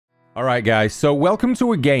Alright guys, so welcome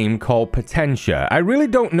to a game called Potentia. I really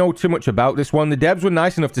don't know too much about this one. The devs were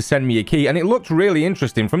nice enough to send me a key, and it looked really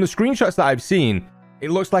interesting. From the screenshots that I've seen,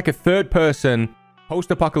 it looks like a third-person,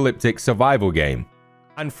 post-apocalyptic survival game.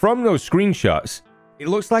 And from those screenshots, it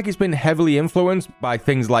looks like it's been heavily influenced by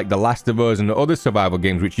things like The Last of Us and other survival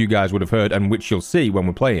games which you guys would have heard and which you'll see when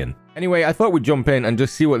we're playing. Anyway, I thought we'd jump in and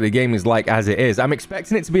just see what the game is like as it is. I'm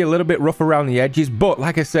expecting it to be a little bit rough around the edges, but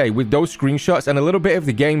like I say, with those screenshots and a little bit of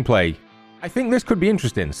the gameplay, I think this could be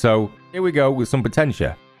interesting. So here we go with some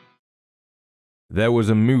Potentia. There was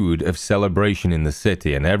a mood of celebration in the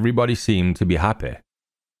city and everybody seemed to be happy.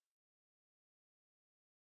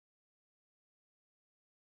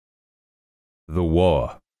 The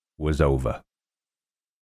war was over.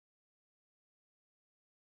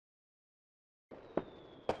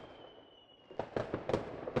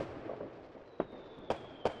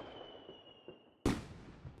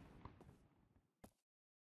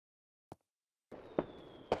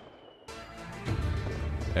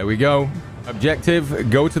 There we go. Objective,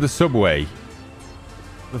 go to the subway.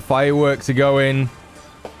 The fireworks are going.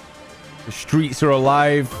 The streets are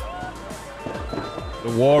alive.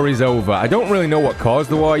 The war is over. I don't really know what caused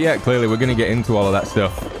the war yet. Clearly, we're going to get into all of that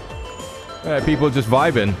stuff. People just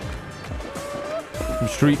vibing. Some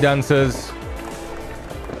street dancers.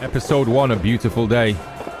 Episode 1, A Beautiful Day.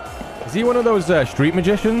 Is he one of those street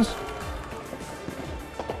magicians?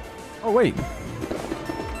 Oh, wait.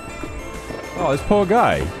 Oh, this poor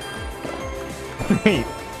guy. Wait.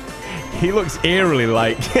 He looks eerily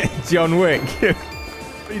like John Wick.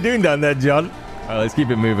 What are you doing down there, John? All right, let's keep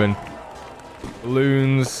it moving.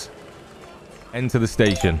 Balloons. Enter the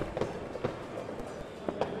station.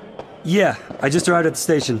 Yeah, I just arrived at the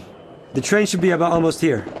station. The train should be about almost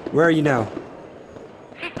here. Where are you now?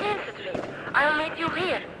 15th Street. I'll meet you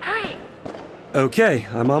here. Hurry! Okay,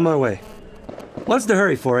 I'm on my way. What's the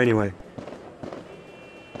hurry for, anyway?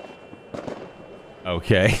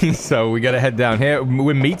 Okay, so we gotta head down here.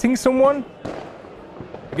 We're meeting someone?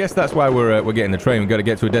 I guess that's why we're getting the train. We gotta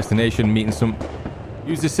get to a destination, meeting some...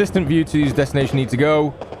 Use assistant view to use destination need to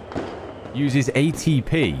go. Uses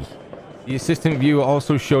ATP. The assistant view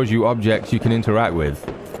also shows you objects you can interact with.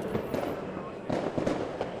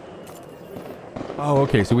 Oh,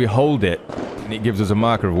 okay, so we hold it, and it gives us a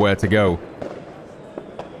marker of where to go.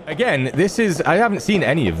 Again, this is... I haven't seen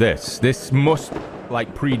any of this. This must,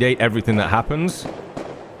 like, predate everything that happens.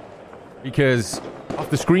 Because off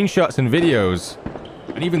the screenshots and videos,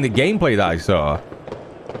 and even the gameplay that I saw,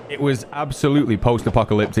 it was absolutely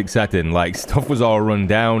post-apocalyptic setting. Like, stuff was all run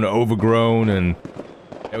down, overgrown, and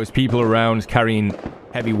there was people around carrying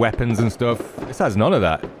heavy weapons and stuff. This has none of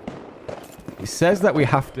that. It says that we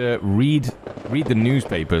have to read the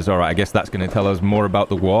newspapers. Alright, I guess that's going to tell us more about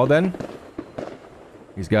the war then.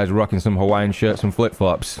 These guys are rocking some Hawaiian shirts and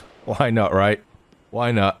flip-flops. Why not, right?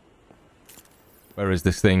 Why not? Where is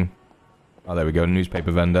this thing? Oh, there we go.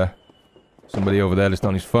 Newspaper vendor. Somebody over there just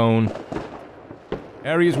on his phone.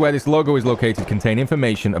 Areas where this logo is located contain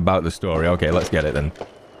information about the story. Okay, let's get it then.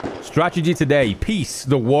 Strategy today. Peace.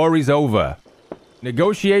 The war is over.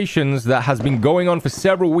 Negotiations that has been going on for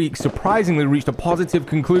several weeks surprisingly reached a positive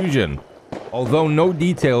conclusion. Although no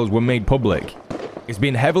details were made public. It's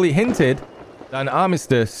been heavily hinted that an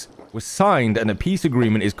armistice was signed and a peace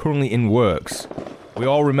agreement is currently in works. We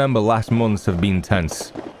all remember last months have been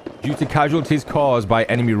tense, due to casualties caused by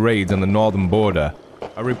enemy raids on the northern border.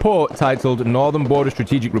 A report titled Northern Border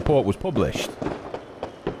Strategic Report was published.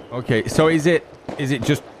 Okay, so is it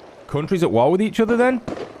just countries at war with each other then?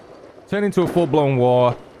 Turned into a full-blown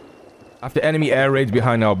war. After enemy air raids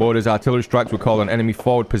behind our borders, artillery strikes were called on enemy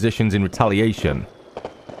forward positions in retaliation.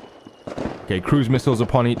 Okay, cruise missiles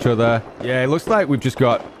upon each other. Yeah, it looks like we've just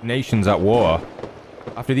got nations at war.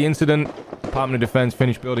 After the incident, Department of Defense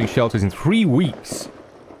finished building shelters in 3 weeks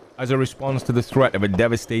as a response to the threat of a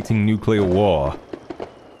devastating nuclear war.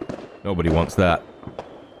 Nobody wants that.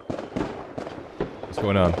 What's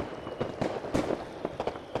going on?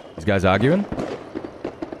 These guys arguing?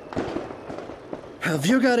 Have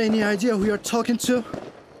you got any idea who you're talking to?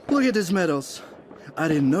 Look at these medals. I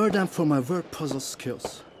didn't know them for my word puzzle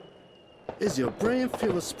skills. Is your brain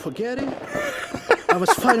filled with spaghetti? I was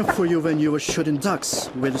fighting for you when you were shooting ducks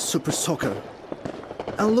with a super soaker.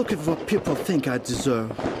 And look at what people think I deserve.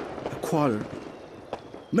 A quarter.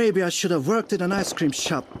 Maybe I should have worked in an ice cream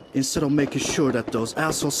shop instead of making sure that those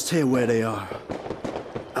assholes stay where they are.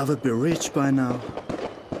 I would be rich by now.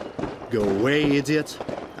 Go away, idiot.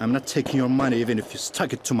 I'm not taking your money even if you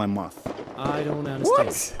stuck it to my mouth. I don't understand.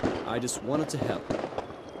 What? I just wanted to help.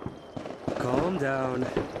 Calm down.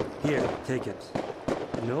 Here, take it.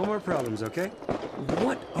 No more problems, okay?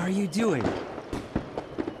 What are you doing?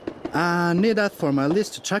 I need that for my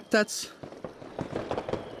list to check that.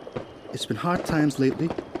 It's been hard times lately.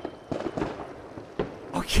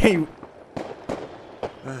 Okay.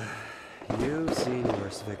 You've seen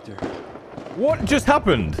worse, Victor. What just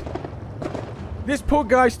happened? This poor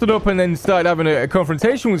guy stood up and then started having a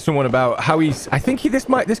confrontation with someone about how he's... I think this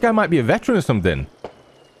guy might be a veteran or something.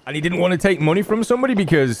 And he didn't want to take money from somebody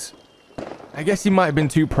because... I guess he might have been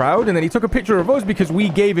too proud. And then he took a picture of us because we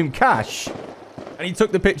gave him cash. And he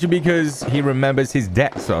took the picture because he remembers his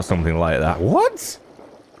debts or something like that. What?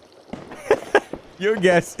 Your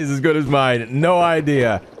guess is as good as mine. No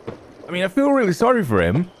idea. I mean, I feel really sorry for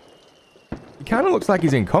him. He kind of looks like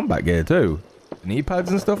he's in combat gear too. Knee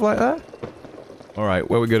pads and stuff like that. Alright,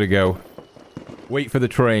 where we gotta go? Wait for the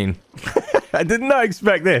train. I did not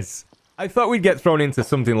expect this. I thought we'd get thrown into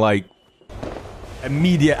something like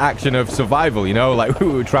immediate action of survival, you know? Like we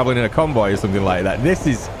were traveling in a convoy or something like that. This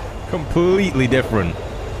is completely different.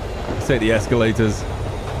 Let's take the escalators.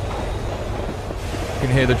 You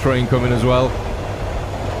can hear the train coming as well.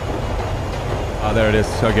 Ah, there it is.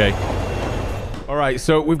 Okay. Alright,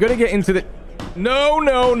 so we've got to get into the... No.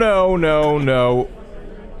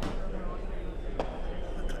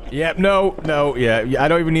 Yep, no, yeah. I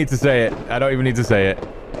don't even need to say it. I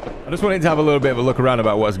just wanted to have a little bit of a look around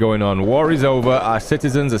about what's going on. War is over. Our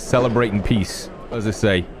citizens are celebrating peace. What does it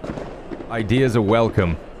say? Ideas are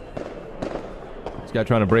welcome. This guy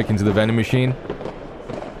trying to break into the vending machine.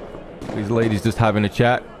 These ladies just having a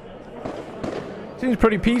chat. Seems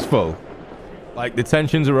pretty peaceful. Like, the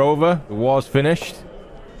tensions are over. The war's finished.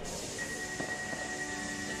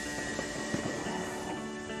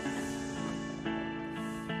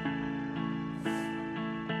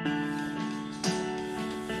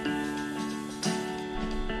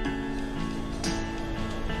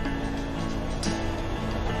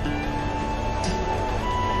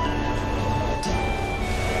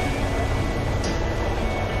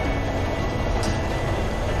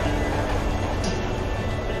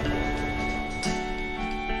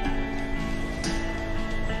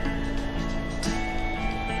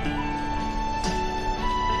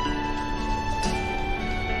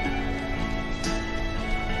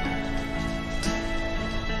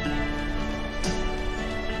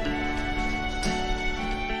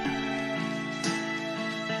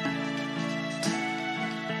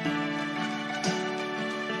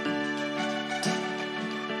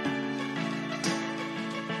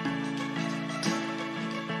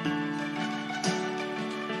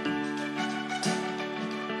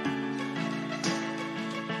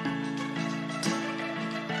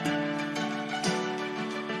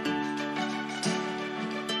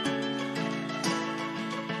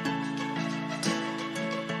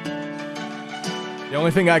 The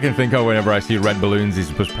only thing I can think of whenever I see red balloons is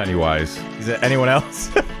just Pennywise. Is it anyone else?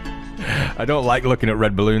 I don't like looking at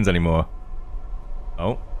red balloons anymore.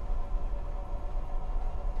 Oh.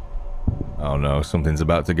 Oh no, something's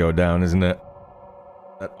about to go down, isn't it?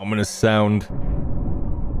 That ominous sound.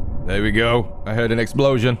 There we go. I heard an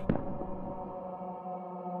explosion.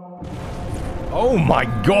 Oh my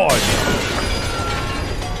god!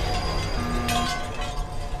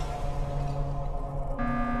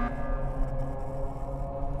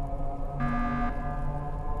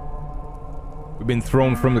 We've been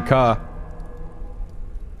thrown from the car.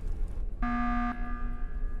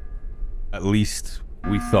 At least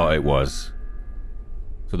we thought it was.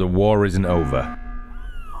 So the war isn't over.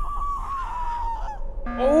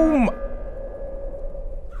 Oh my...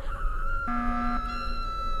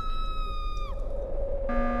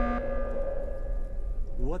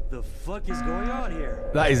 What the fuck is going on here?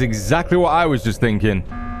 That is exactly what I was just thinking.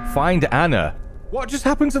 Find Anna. What just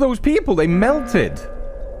happened to those people? They melted.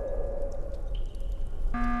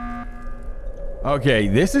 Okay,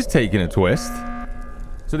 this is taking a twist.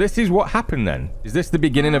 So this is what happened then. Is this the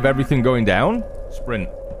beginning of everything going down? Sprint.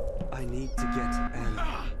 I need to get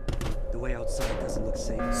Anna. The way outside doesn't look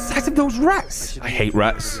safe. Sight of those rats! I hate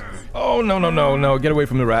rats. Oh, no. Get away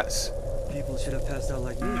from the rats. People should have passed out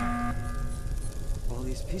like me. All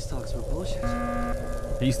these peace talks were bullshit.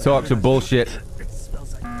 Peace talks are bullshit. It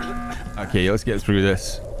smells like... Okay, let's get through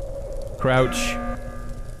this. Crouch.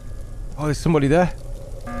 Oh, there's somebody there.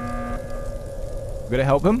 Gonna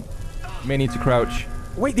help them? May need to crouch.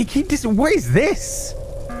 Wait, they keep this. What is this?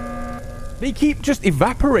 They keep just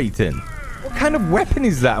evaporating. What kind of weapon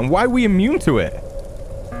is that, and why are we immune to it?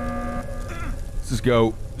 Let's just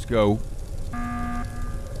go. Let's go.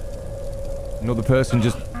 Another person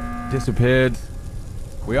just disappeared.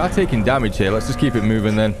 We are taking damage here. Let's just keep it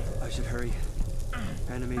moving then. I should hurry.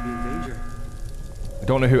 Anna may be in danger. I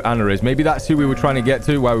don't know who Anna is. Maybe that's who we were trying to get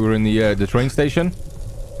to while we were in the train station.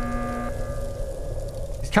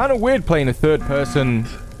 kind of weird playing a third-person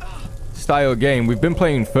style game. We've been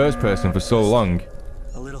playing first-person for so long.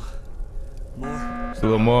 A little more. Just a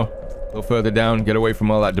little more. A little further down. Get away from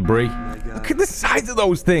all that debris. My God. Look at the size of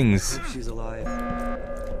those things. Hope she's alive.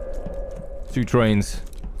 2 trains.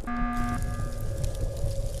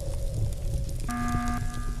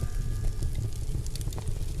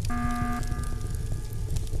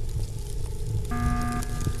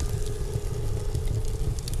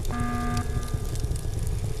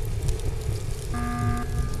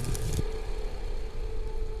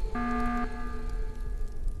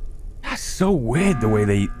 That's so weird the way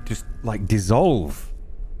they just like dissolve.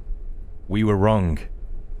 We were wrong.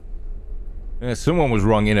 Yeah, someone was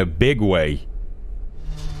wrong in a big way.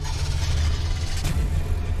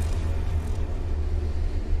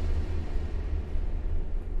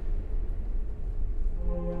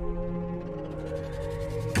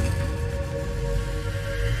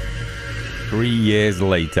 Three years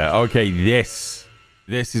later. Okay, this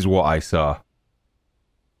is what I saw.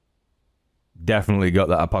 Definitely got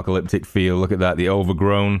that apocalyptic feel. Look at that, the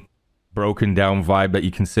overgrown, broken down vibe that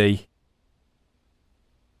you can see.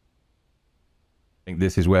 I think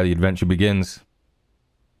this is where the adventure begins.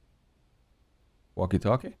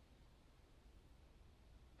 Walkie-talkie?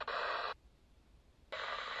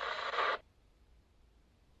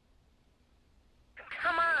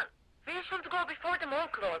 Come on. We should go before the mall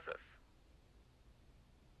closes.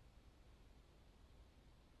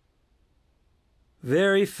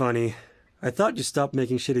 Very funny. I thought you stopped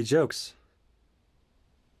making shitty jokes.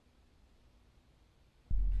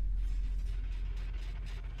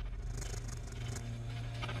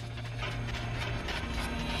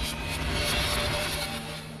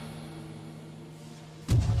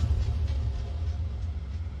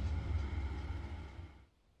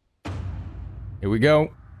 Here we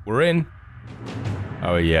go. We're in.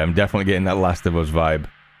 Oh yeah, I'm definitely getting that Last of Us vibe.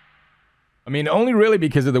 I mean, only really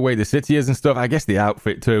because of the way the city is and stuff. I guess the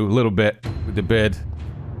outfit too, a little bit with the beard.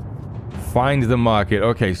 Find the market.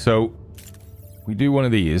 Okay, so we do one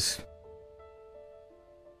of these.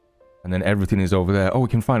 And then everything is over there. Oh, we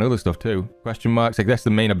can find other stuff too. Question marks. Like, that's the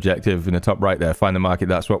main objective in the top right there. Find the market.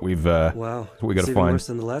 That's what we've, wow. That's what we gotta It's even find. worse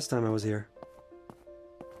than the last time I was here.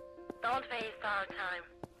 Don't waste our time.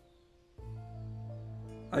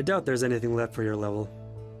 I doubt there's anything left for your level.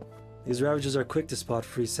 These Ravagers are quick to spot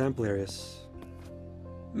free sample areas.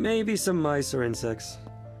 Maybe some mice or insects.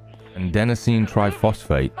 And adenosine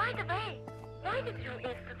triphosphate. By the way, why did you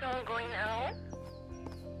insist on going out?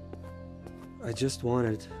 I just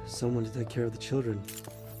wanted someone to take care of the children.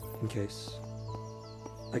 In case.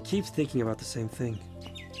 I keep thinking about the same thing.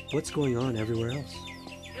 What's going on everywhere else?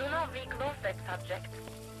 You know we closed that subject.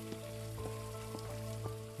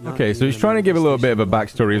 Not Okay, so even he's trying to give a little bit of a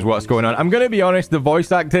manifestation backstory as what's going on. I'm gonna be honest, the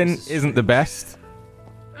voice acting isn't the best.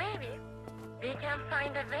 Maybe we can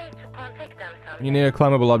find a way to contact them someday. You need a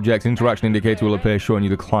climbable object. Interaction indicator will appear showing you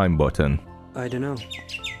the climb button. I don't know.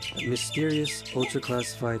 A mysterious,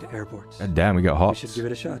 ultra-classified airport. God damn, we got We hops. should give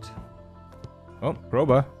it a shot. Oh,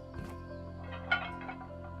 crowbar.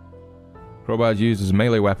 Crowbar is used as a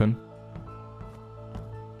melee weapon.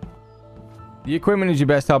 The equipment is your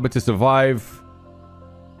best helper to survive.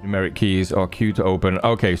 Numeric keys or Q to open.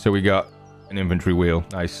 Okay, so we got an inventory wheel.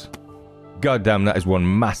 Nice. God damn, that is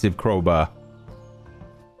one massive crowbar.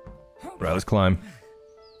 Right, let's climb.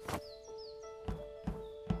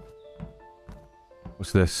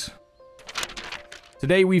 What's this?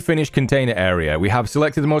 Today we finished container area. We have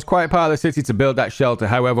selected the most quiet part of the city to build that shelter.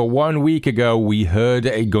 However, 1 week ago we heard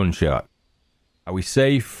a gunshot. Are we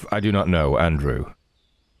safe? I do not know, Andrew.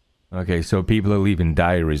 Okay, so people are leaving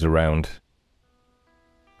diaries around.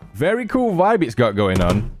 Very cool vibe it's got going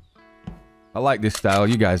on. I like this style.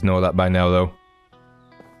 You guys know that by now, though.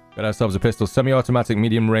 Got ourselves a pistol. Semi-automatic,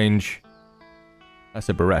 medium range. That's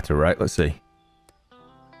a Beretta, right? Let's see.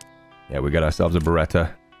 Yeah, we got ourselves a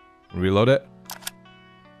Beretta. Reload it.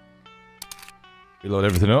 Reload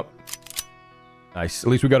everything up. Nice. At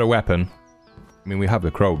least we got a weapon. I mean, we have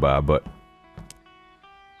the crowbar, but...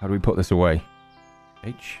 how do we put this away?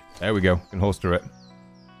 H. There we go. Can holster it.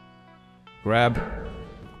 Grab.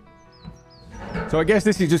 So I guess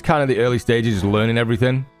this is just kind of the early stages, just learning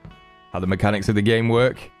everything. How the mechanics of the game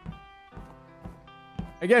work.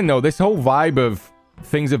 Again, though, this whole vibe of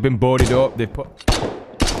things have been boarded up. They've put...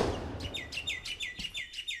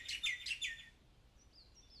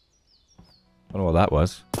 I don't know what that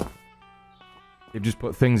was. They've just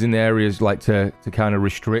put things in the areas like to kind of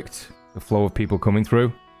restrict the flow of people coming through.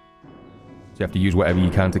 So you have to use whatever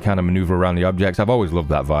you can to kind of maneuver around the objects. I've always loved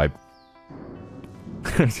that vibe.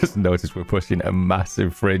 I just noticed we're pushing a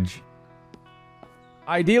massive fridge.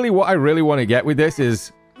 Ideally, what I really want to get with this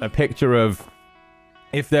is a picture of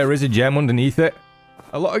if there is a gem underneath it.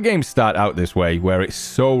 A lot of games start out this way, where it's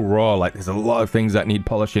so raw, like there's a lot of things that need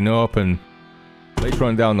polishing up, and later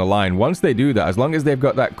on down the line, once they do that, as long as they've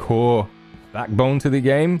got that core backbone to the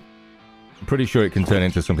game, I'm pretty sure it can turn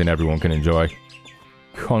into something everyone can enjoy.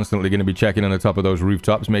 Constantly going to be checking on the top of those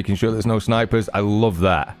rooftops, making sure there's no snipers. I love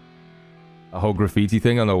that. A whole graffiti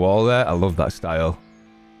thing on the wall there, I love that style.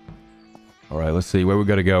 Alright, let's see where we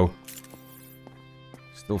gotta go.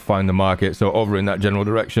 Still find the market, so over in that general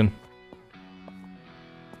direction.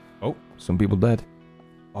 Oh, some people dead.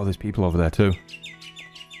 Oh, there's people over there too.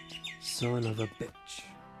 Son of a bitch.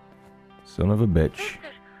 Son of a bitch.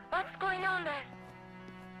 Fooster, what's going on there?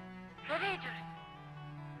 Villagers.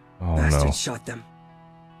 Oh Bastard no. shot them.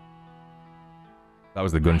 That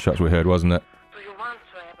was the gunshots we heard, wasn't it? Do you want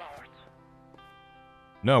to abort?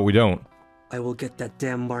 No, we don't. I will get that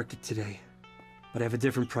damn market today. But I have a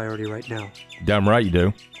different priority right now. Damn right you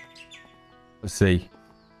do. Let's see.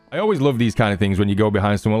 I always love these kind of things when you go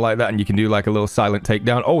behind someone like that and you can do like a little silent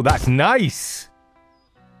takedown. Oh, that's nice!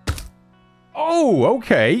 Oh,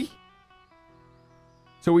 okay.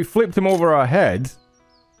 So we flipped him over our head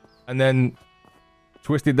and then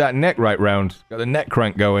twisted that neck right round. Got the neck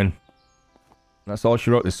crank going. That's all she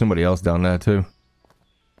wrote. There's somebody else down there too.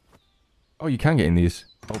 Oh, you can get in these.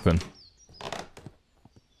 Open.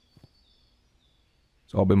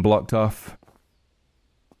 It's all been blocked off.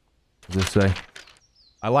 What does this say?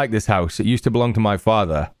 I like this house. It used to belong to my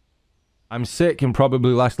father. I'm sick and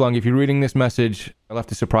probably last long. If you're reading this message, I'll have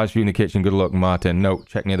to surprise you in the kitchen. Good luck, Martin. No,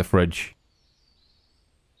 check near the fridge.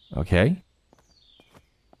 Okay.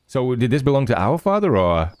 So did this belong to our father,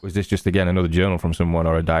 or was this just, again, another journal from someone,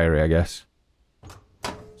 or a diary, I guess?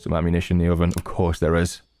 Some ammunition in the oven. Of course there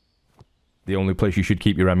is. The only place you should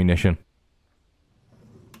keep your ammunition.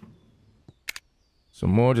 Some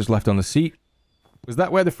more just left on the seat. Was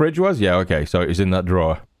that where the fridge was? Yeah, okay. So it was in that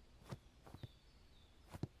drawer.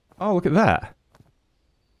 Oh, look at that.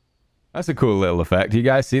 That's a cool little effect. Do you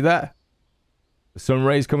guys see that? The sun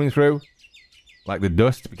rays coming through. Like the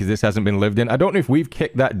dust, because this hasn't been lived in. I don't know if we've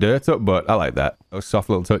kicked that dirt up, but I like that. Those soft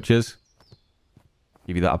little touches.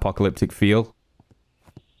 Give you that apocalyptic feel.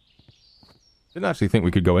 Didn't actually think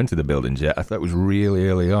we could go into the buildings yet. I thought it was really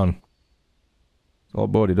early on. It's all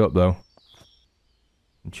boarded up, though.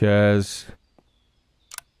 Chairs.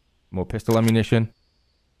 More pistol ammunition.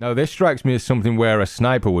 Now, this strikes me as something where a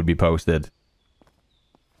sniper would be posted.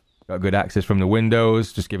 Got good access from the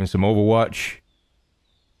windows, just giving some overwatch.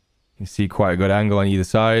 You can see quite a good angle on either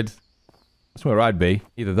side. That's where I'd be.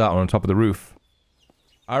 Either that or on top of the roof.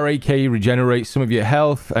 RAK regenerates some of your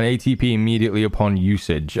health and ATP immediately upon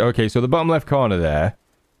usage. Okay, so the bottom left corner there.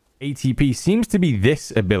 ATP seems to be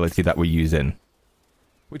this ability that we're using.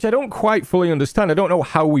 Which I don't quite fully understand. I don't know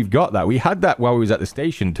how we've got that. We had that while we was at the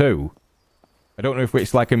station too. I don't know if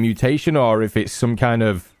it's like a mutation or if it's some kind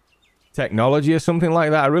of technology or something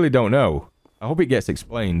like that. I really don't know. I hope it gets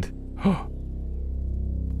explained.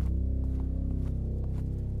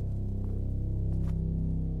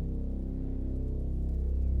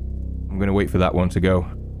 I'm going to wait for that one to go.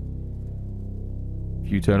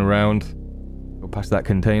 If you turn around, go past that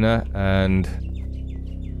container, and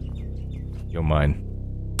you're mine.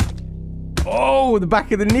 Oh, the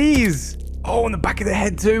back of the knees! Oh, and the back of the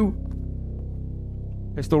head too!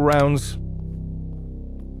 Pistol rounds.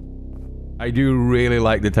 I do really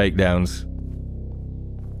like the takedowns.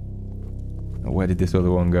 Oh, where did this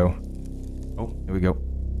other one go? Oh, here we go.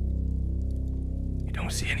 You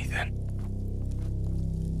don't see anything.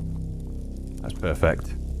 That's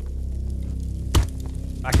perfect.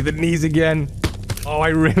 Back of the knees again. Oh, I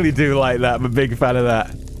really do like that. I'm a big fan of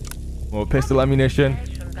that. More pistol ammunition.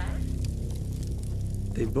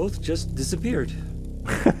 They both just disappeared.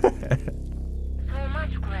 So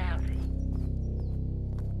much gravity.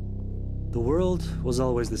 The world was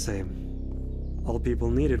always the same. All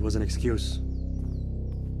people needed was an excuse.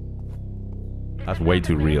 That's way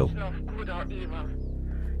too real. Of good or evil.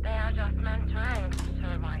 They are just men trying to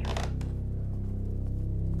survive.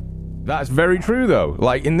 That's very true, though.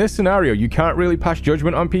 Like, in this scenario, you can't really pass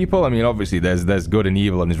judgment on people. I mean, obviously, there's good and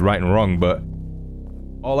evil and there's right and wrong, but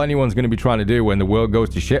all anyone's going to be trying to do when the world goes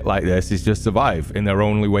to shit like this is just survive in their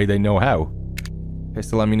only way they know how.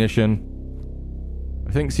 Pistol ammunition.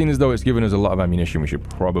 I think, seeing as though it's given us a lot of ammunition, we should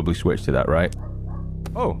probably switch to that, right?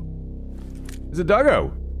 Oh. There's a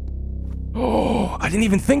doggo. Oh, I didn't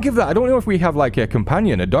even think of that. I don't know if we have, like, a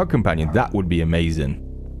companion, a dog companion. That would be amazing.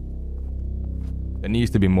 There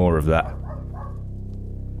needs to be more of that.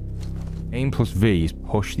 Aim plus V is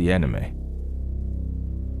push the enemy.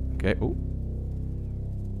 Okay, oh.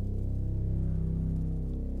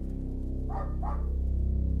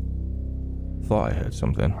 thought I heard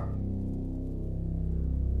something.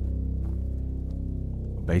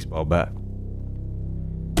 A baseball bat.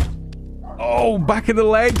 Oh, back of the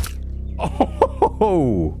leg.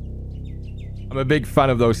 Oh, I'm a big fan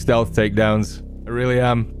of those stealth takedowns. I really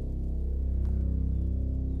am.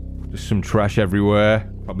 Just some trash everywhere.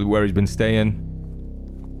 Probably where he's been staying.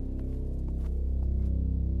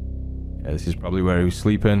 Yeah, this is probably where he was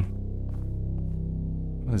sleeping.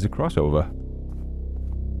 Oh, there's a crossover.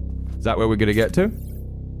 Is that where we're gonna get to?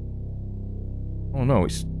 Oh no,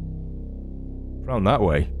 it's around that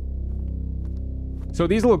way. So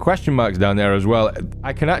these little question marks down there as well,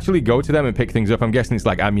 I can actually go to them and pick things up. I'm guessing it's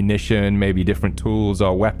like ammunition, maybe different tools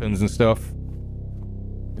or weapons and stuff.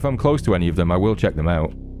 If I'm close to any of them, I will check them out.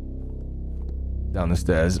 Down the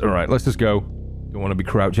stairs. Alright, let's just go. Don't want to be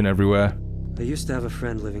crouching everywhere. I used to have a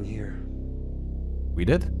friend living here. We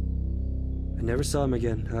did? I never saw him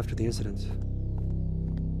again after the incident.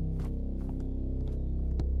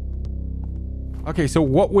 Okay, so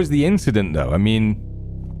what was the incident though? I mean,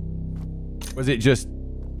 was it just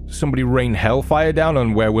somebody rained hellfire down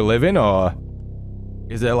on where we're living, or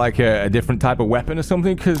is there like a different type of weapon or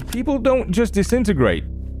something? Because people don't just disintegrate.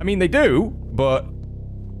 I mean, they do, but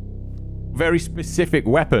very specific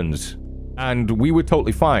weapons, and we were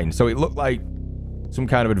totally fine. So it looked like some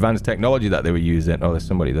kind of advanced technology that they were using. Oh, there's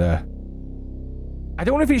somebody there. I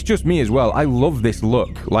don't know if it's just me as well. I love this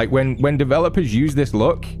look. Like when developers use this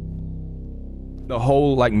look, the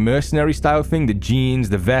whole like mercenary style thing, the jeans,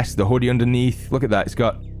 the vest, the hoodie underneath. Look at that. It's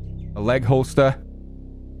got a leg holster.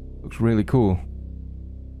 Looks really cool.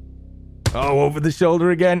 Oh, over the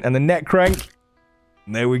shoulder again, and the neck crank.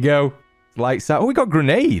 And there we go. Lights out. Oh, we got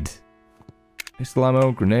grenade. Pistol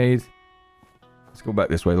ammo, grenade. Let's go back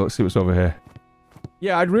this way. Let's see what's over here.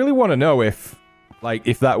 Yeah, I'd really want to know if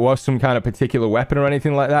that was some kind of particular weapon or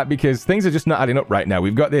anything like that, because things are just not adding up right now.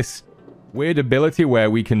 We've got this weird ability where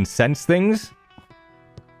we can sense things,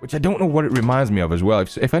 which I don't know what it reminds me of as well.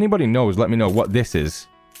 If anybody knows, let me know what this is.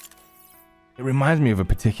 It reminds me of a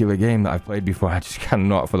particular game that I've played before. I just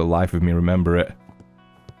cannot for the life of me remember it.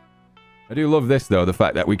 I do love this, though, the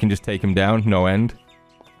fact that we can just take him down, no end.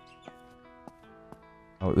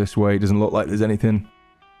 Oh, this way. It doesn't look like there's anything.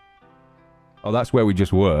 Oh, that's where we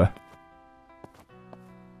just were.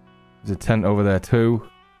 There's a tent over there, too.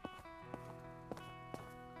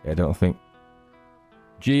 Yeah, I don't think...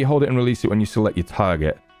 G, hold it and release it when you select your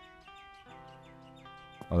target.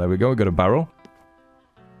 Oh, there we go. We got a barrel.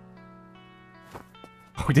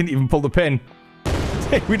 Oh, we didn't even pull the pin.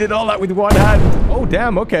 We did all that with one hand. Oh,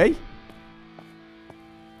 damn. Okay.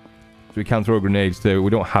 So we can throw grenades, too.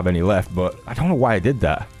 We don't have any left, but I don't know why I did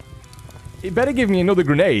that. It better give me another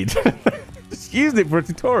grenade. Just used it for a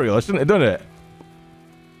tutorial. I shouldn't have done it.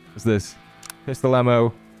 What's this? Pistol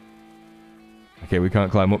ammo. Okay, we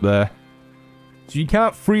can't climb up there. So you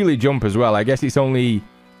can't freely jump as well. I guess it's only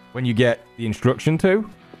when you get the instruction to.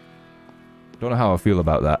 Don't know how I feel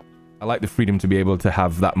about that. I like the freedom to be able to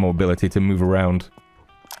have that mobility to move around.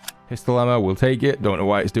 Pistol ammo, we'll take it. Don't know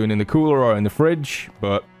why it's doing in the cooler or in the fridge,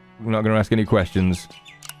 but we're not going to ask any questions.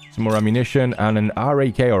 Some more ammunition and an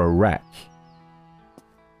RAK or a rack.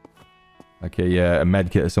 Okay, yeah, a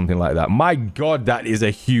medkit or something like that. My god, that is a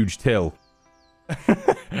huge till.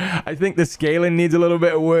 I think the scaling needs a little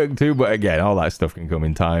bit of work too, but again, all that stuff can come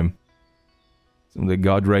in time. Some of the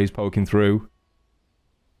god rays poking through.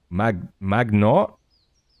 Magnaut?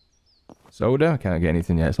 Soda? Can't get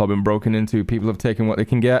anything yet. It's all been broken into. People have taken what they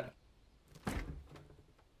can get.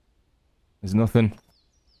 There's nothing.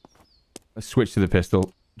 Let's switch to the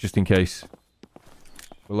pistol, just in case.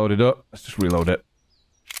 We're loaded up. Let's just reload it.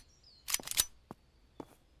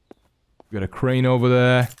 We've got a crane over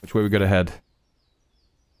there. Which way we gotta head?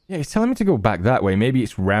 Yeah, he's telling me to go back that way. Maybe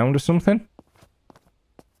it's round or something?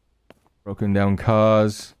 Broken down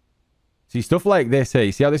cars. See, stuff like this,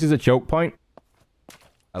 hey. See how this is a choke point?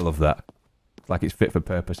 I love that. It's like it's fit for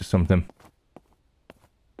purpose or something.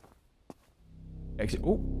 X,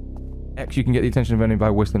 oh. X, you can get the attention of enemy by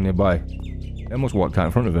whistling nearby. They almost walked out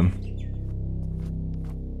in front of him.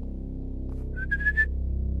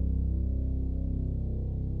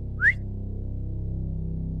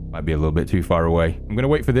 Might be a little bit too far away. I'm going to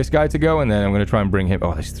wait for this guy to go, and then I'm going to try and bring him...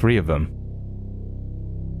 Oh, there's 3 of them.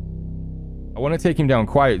 I want to take him down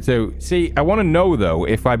quiet, too. See, I want to know, though,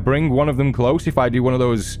 if I bring one of them close, if I do one of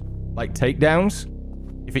those, like, takedowns,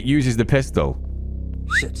 if it uses the pistol.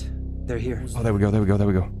 Shit. They're here. Oh, there we go, there we go, there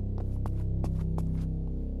we go.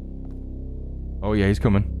 Oh, yeah, he's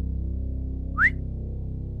coming. What?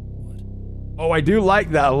 Oh, I do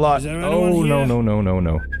like that a lot. Oh, no, no, no, no,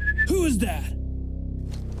 no. Who is that?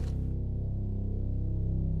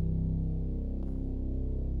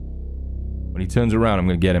 When he turns around, I'm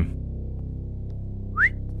gonna get him.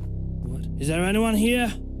 What? Is there anyone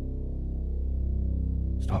here?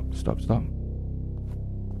 Stop, stop, stop.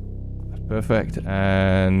 That's perfect.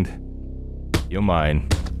 And you're mine.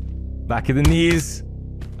 Back of the knees.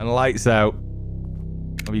 And lights out.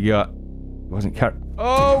 What have you got? It wasn't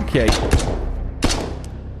okay.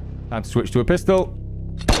 Time to switch to a pistol.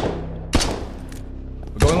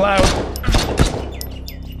 We're going loud.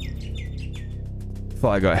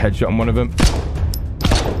 Thought I got a headshot on one of them.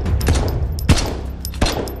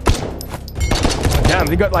 Damn,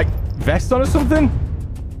 they got like vests on or something?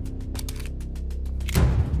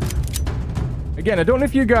 Again, I don't know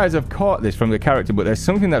if you guys have caught this from the character, but there's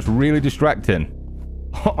something that's really distracting.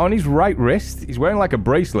 On his right wrist, he's wearing like a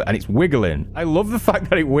bracelet and it's wiggling. I love the fact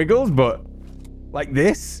that it wiggles, but like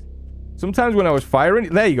this. Sometimes when I was firing,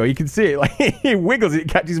 there you go, you can see it. Like it wiggles, it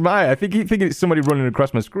catches my eye. I think it's somebody running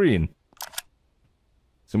across my screen.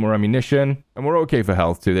 Some more ammunition. And we're okay for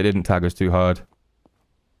health too. They didn't tag us too hard.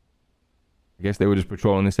 I guess they were just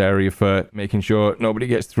patrolling this area for making sure nobody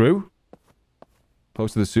gets through.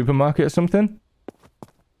 Close to the supermarket or something.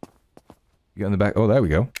 You get in the back. Oh, there we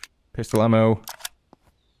go. Pistol ammo.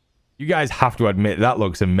 You guys have to admit, that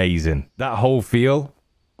looks amazing. That whole feel.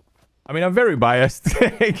 I mean, I'm very biased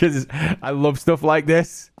because I love stuff like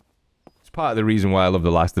this. It's part of the reason why I love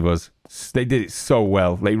The Last of Us. They did it so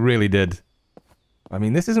well. They really did. I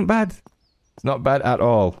mean, this isn't bad. It's not bad at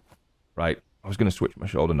all. Right. I was going to switch my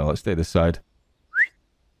shoulder. No, let's stay this side.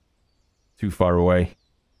 Too far away.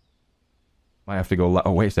 Might have to go...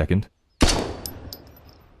 Oh, wait a second.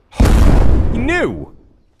 He knew!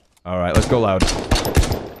 Alright, let's go loud.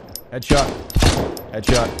 Headshot.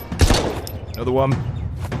 Headshot. Another one.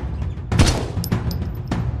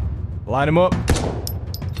 Line him up.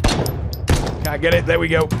 Can't get it. There we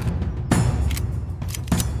go.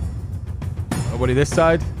 Nobody this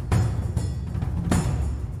side.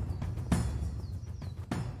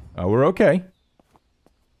 Oh, we're okay.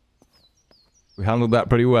 We handled that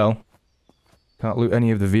pretty well. Can't loot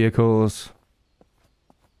any of the vehicles.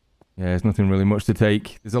 Yeah, there's nothing really much to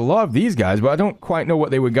take. There's a lot of these guys, but I don't quite know what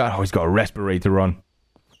they would got. Oh, he's got a respirator on.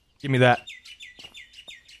 Give me that.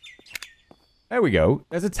 There we go.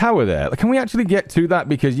 There's a tower there. Can we actually get to that?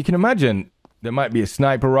 Because you can imagine there might be a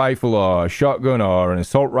sniper rifle or a shotgun or an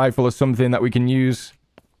assault rifle or something that we can use.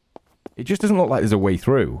 It just doesn't look like there's a way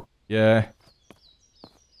through. Yeah.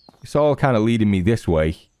 It's all kind of leading me this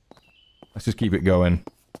way. Let's just keep it going.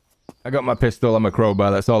 I got my pistol and my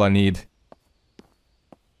crowbar. That's all I need.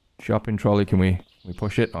 Shopping trolley. Can we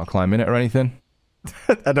push it? I'll climb in it or anything.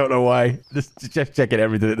 I don't know why. Just checking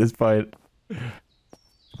everything at this point.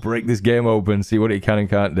 Break this game open. See what it can and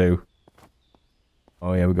can't do.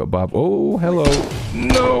 Oh yeah, we got Bob. Oh, hello.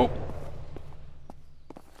 No!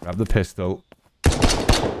 Grab the pistol.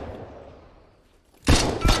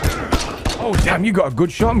 Oh, damn, you got a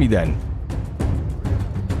good shot on me then.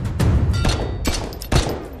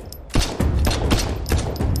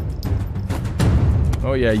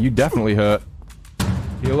 Oh yeah, you definitely hurt.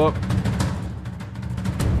 Heal up.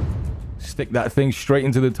 Stick that thing straight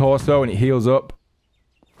into the torso and it heals up.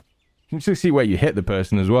 You can actually see where you hit the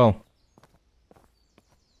person as well.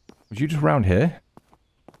 Was you just around here?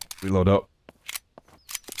 Reload up.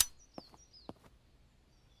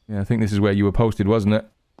 Yeah, I think this is where you were posted, wasn't it?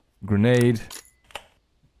 Grenade.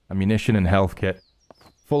 Ammunition and health kit.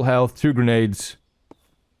 Full health, 2 grenades.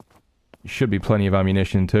 There should be plenty of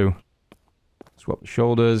ammunition too. Swap the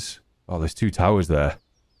shoulders. Oh, there's 2 towers there.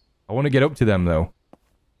 I want to get up to them though.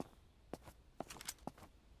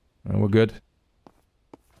 Oh, we're good.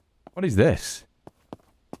 What is this?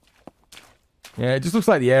 Yeah, it just looks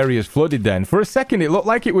like the area's flooded then. For a second, it looked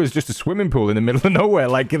like it was just a swimming pool in the middle of nowhere,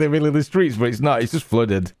 like in the middle of the streets, but it's not. It's just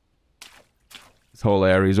flooded. This whole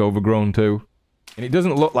area's overgrown too. And it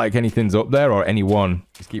doesn't look like anything's up there or anyone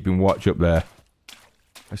is keeping watch up there.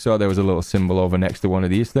 I saw there was a little symbol over next to one of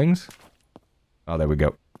these things. Oh, there we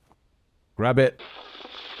go. Grab it.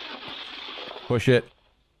 Push it.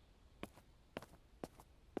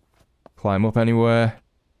 Climb up anywhere.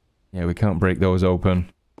 Yeah, we can't break those open.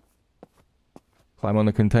 Climb on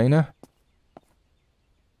the container.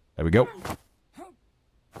 There we go.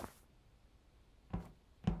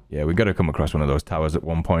 Yeah, we got to come across one of those towers at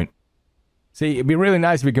one point. See, it'd be really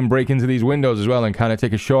nice if we can break into these windows as well and kind of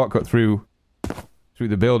take a shortcut through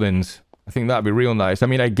the buildings. I think that'd be real nice. I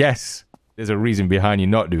mean, I guess there's a reason behind you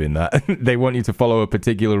not doing that. They want you to follow a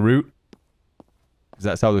particular route. Because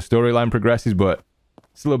that's how the storyline progresses, but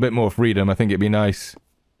it's a little bit more freedom. I think it'd be nice.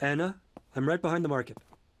 Anna, I'm right behind the market.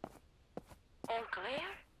 All clear?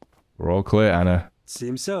 We're all clear, Anna.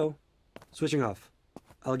 Seems so. Switching off.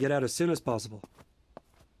 I'll get out as soon as possible.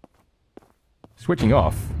 Switching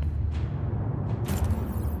off.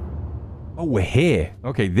 Oh, we're here.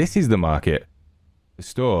 Okay, this is the market. The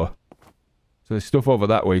store. So there's stuff over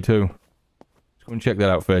that way too. Let's go and check that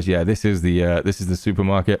out first. Yeah, this is the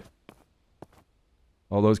supermarket.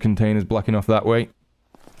 All those containers blocking off that way.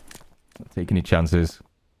 Not taking any chances.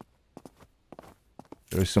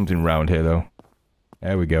 There is something round here though.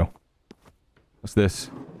 There we go. What's this?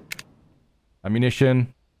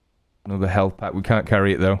 Ammunition. Another health pack. We can't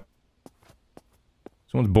carry it though.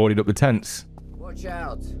 Someone's boarded up the tents. Watch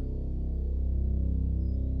out.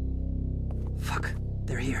 Fuck,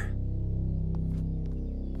 they're here.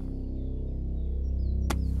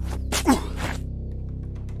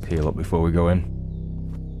 Let's heal up before we go in.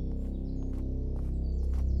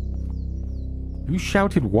 Who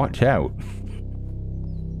shouted, watch out?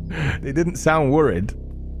 They didn't sound worried.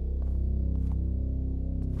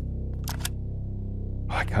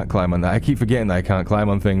 Oh, I can't climb on that. I keep forgetting that I can't climb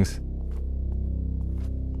on things.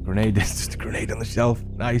 Grenade. There's just a grenade on the shelf.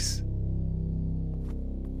 Nice.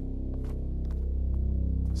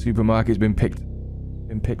 Supermarket's been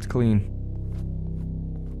picked clean.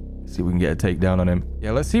 Let's see if we can get a takedown on him.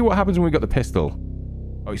 Yeah, let's see what happens when we got the pistol.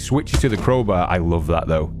 Oh, he switches to the crowbar. I love that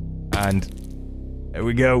though. And there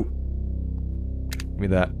we go. Give me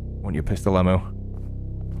that. Want your pistol ammo.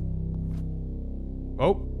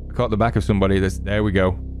 Oh, I caught the back of somebody. There we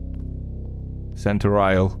go. Center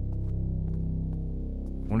aisle.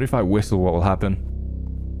 Wonder if I whistle what will happen.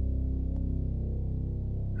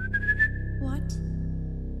 What?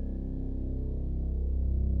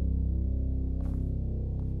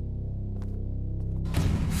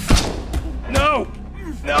 No!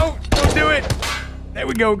 No! Don't do it! There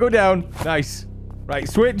we go. Go down. Nice. Right,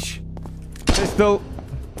 switch. Pistol.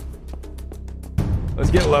 Let's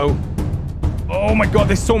get low. Oh my god,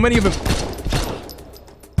 there's so many of them.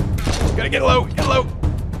 Gotta get low. Get low.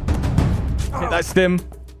 Hit that stim.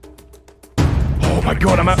 Oh my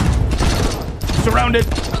god, I'm out. Surrounded.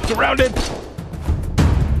 Surrounded. Just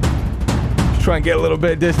try and get a little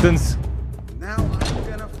bit of distance. Now I'm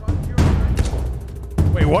gonna fuck you.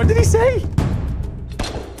 Wait, what did he say?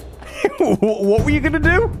 What were you gonna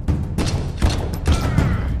do?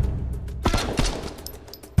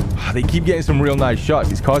 They keep getting some real nice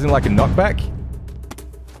shots. It's causing like a knockback.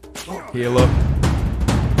 Heal up.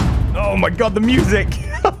 Oh my god, the music.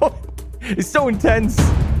 It's so intense.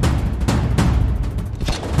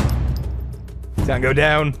 Tango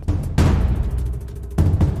down.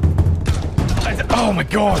 Oh my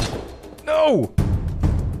god. No.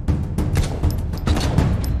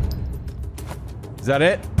 Is that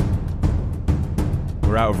it?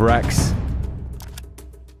 We're out of racks.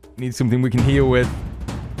 Need something we can heal with.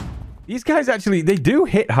 These guys actually, they do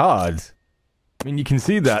hit hard. I mean, you can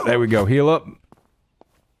see that. There we go. Heal up.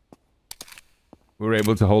 We were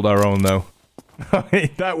able to hold our own, though.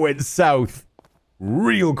 That went south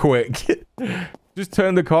real quick. Just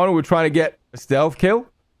turned the corner. We're trying to get a stealth kill.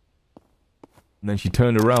 And then she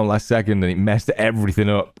turned around last second and it messed everything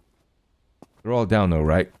up. They're all down, though,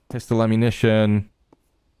 right? Pistol ammunition.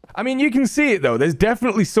 I mean, you can see it, though. There's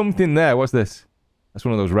definitely something there. What's this? That's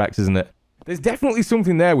one of those racks, isn't it? There's definitely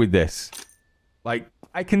something there with this. Like,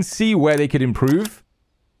 I can see where they could improve.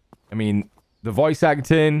 I mean, the voice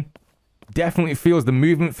acting definitely feels, the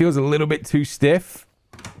movement feels a little bit too stiff.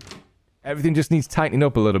 Everything just needs tightening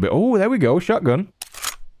up a little bit. Oh, there we go. Shotgun.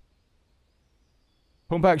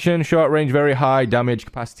 Pump action, short range, very high damage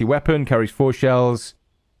capacity weapon. Carries 4 shells.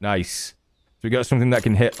 Nice. So we got something that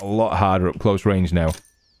can hit a lot harder up close range now.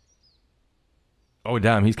 Oh,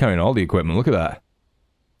 damn. He's carrying all the equipment. Look at that.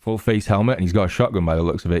 Full face helmet, and he's got a shotgun by the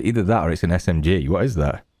looks of it. Either that or it's an SMG. What is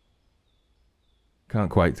that? Can't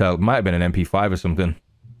quite tell. Might have been an MP5 or something.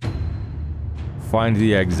 Find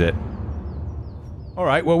the exit.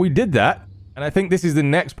 Alright, well, we did that. And I think this is the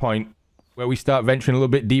next point where we start venturing a little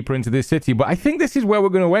bit deeper into this city. But I think this is where we're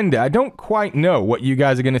going to end it. I don't quite know what you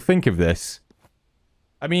guys are going to think of this.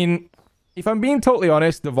 I mean, if I'm being totally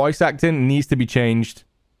honest, the voice acting needs to be changed.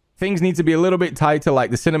 Things need to be a little bit tighter, like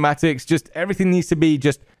the cinematics. Just everything needs to be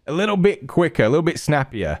just a little bit quicker, a little bit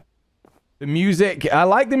snappier. The music, I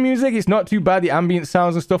like the music. It's not too bad, the ambient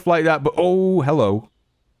sounds and stuff like that. But, oh, hello.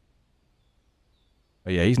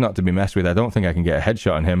 Oh, yeah, he's not to be messed with. I don't think I can get a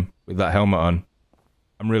headshot on him with that helmet on.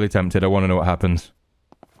 I'm really tempted. I want to know what happens.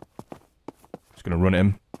 Just going to run at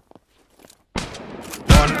him. 1.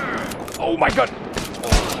 Oh, my God.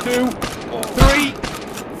 2, 3,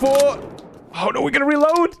 4. Oh, no, we're going to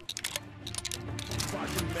reload.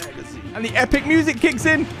 And the epic music kicks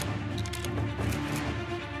in.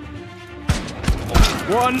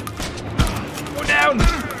 1. Go down.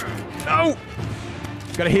 No.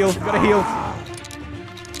 Gotta heal. Gotta heal.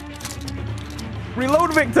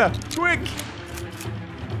 Reload, Victor! Quick!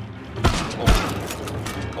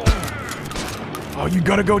 Oh, you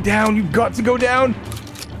gotta go down. You got to go down.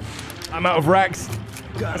 I'm out of racks.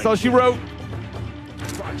 That's all she wrote.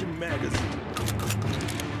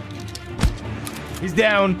 He's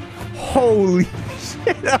down. Holy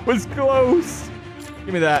shit, that was close.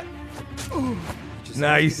 Give me that. Just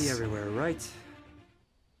Nice. Be everywhere, right?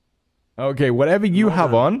 Okay, whatever you Well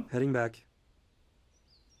have done. on, Heading back.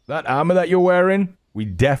 that armor that you're wearing, we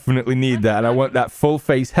definitely need that. And I want that full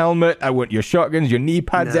face helmet. I want your shotguns, your knee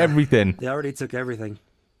pads, Nah, everything. They already took everything.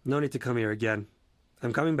 No need to come here again.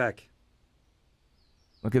 I'm coming back.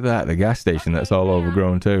 Look at that, the gas station that's all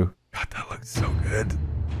overgrown too. God, that looks so good.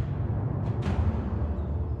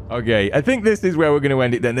 Okay, I think this is where we're going to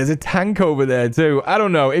end it then. There's a tank over there too. I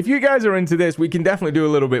don't know. If you guys are into this, we can definitely do a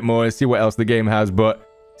little bit more and see what else the game has. But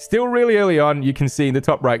still really early on, you can see in the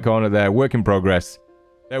top right corner there, work in progress.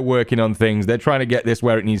 They're working on things. They're trying to get this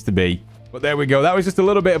where it needs to be. But there we go. That was just a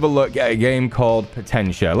little bit of a look at a game called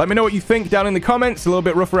Potentia. Let me know what you think down in the comments. A little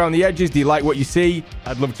bit rough around the edges. Do you like what you see?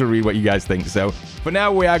 I'd love to read what you guys think. So for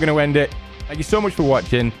now, we are going to end it. Thank you so much for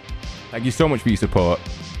watching. Thank you so much for your support.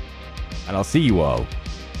 And I'll see you all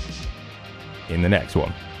in the next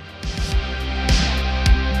one.